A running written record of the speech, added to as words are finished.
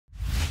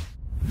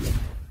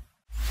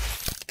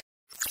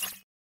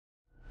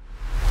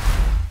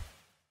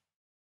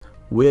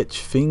which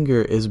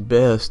finger is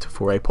best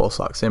for a pulse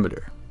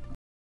oximeter.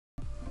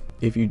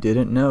 If you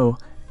didn't know,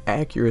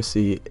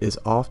 accuracy is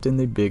often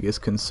the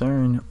biggest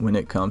concern when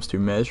it comes to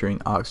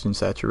measuring oxygen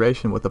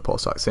saturation with a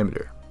pulse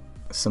oximeter.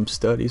 Some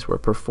studies were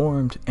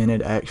performed and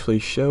it actually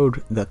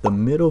showed that the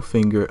middle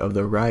finger of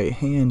the right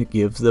hand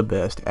gives the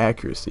best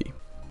accuracy.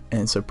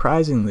 And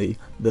surprisingly,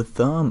 the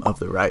thumb of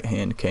the right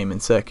hand came in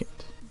second.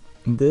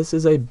 This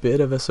is a bit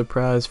of a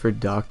surprise for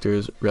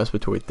doctors,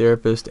 respiratory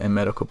therapists, and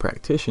medical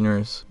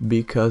practitioners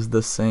because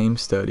the same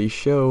study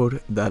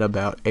showed that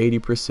about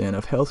 80%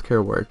 of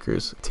healthcare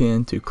workers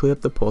tend to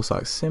clip the pulse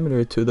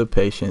oximeter to the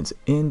patient's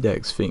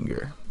index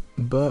finger.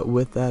 But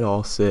with that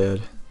all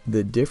said,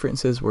 the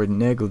differences were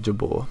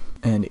negligible,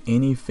 and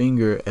any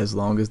finger, as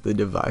long as the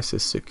device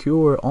is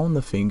secure on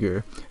the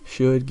finger,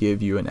 should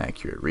give you an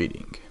accurate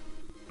reading.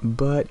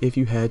 But if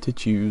you had to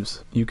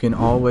choose, you can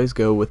always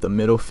go with the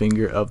middle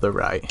finger of the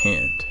right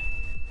hand.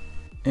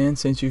 And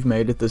since you've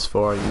made it this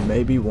far, you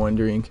may be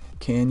wondering,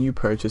 can you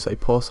purchase a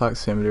pulse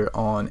oximeter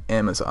on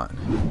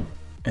Amazon?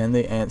 And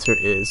the answer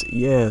is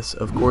yes,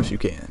 of course you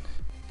can.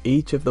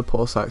 Each of the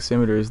pulse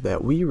oximeters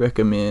that we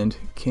recommend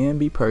can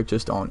be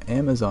purchased on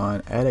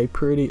Amazon at a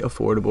pretty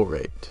affordable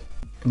rate.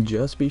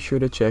 Just be sure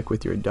to check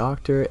with your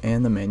doctor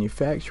and the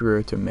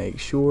manufacturer to make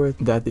sure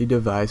that the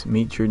device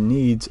meets your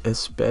needs,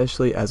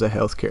 especially as a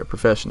healthcare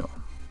professional.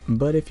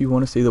 But if you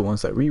want to see the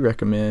ones that we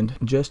recommend,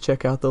 just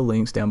check out the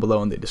links down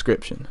below in the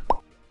description.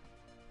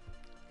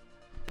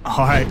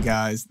 Alright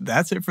guys,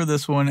 that's it for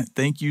this one.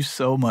 Thank you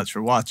so much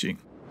for watching.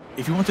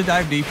 If you want to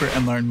dive deeper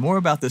and learn more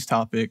about this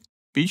topic,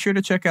 be sure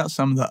to check out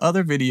some of the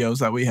other videos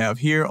that we have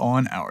here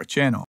on our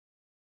channel.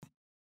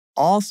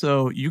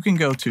 Also, you can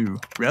go to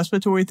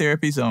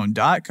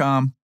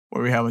respiratorytherapyzone.com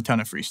where we have a ton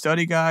of free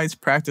study guides,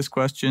 practice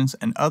questions,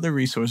 and other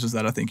resources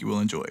that I think you will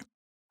enjoy.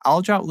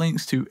 I'll drop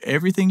links to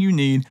everything you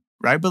need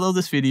right below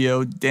this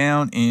video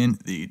down in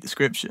the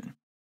description.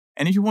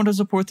 And if you want to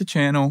support the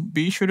channel,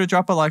 be sure to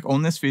drop a like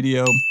on this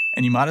video,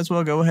 and you might as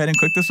well go ahead and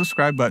click the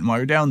subscribe button while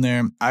you're down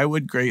there. I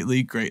would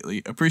greatly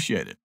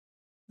appreciate it.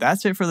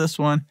 That's it for this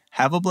one.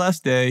 Have a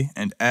blessed day,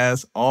 and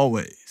as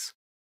always,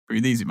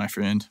 breathe easy, my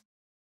friend.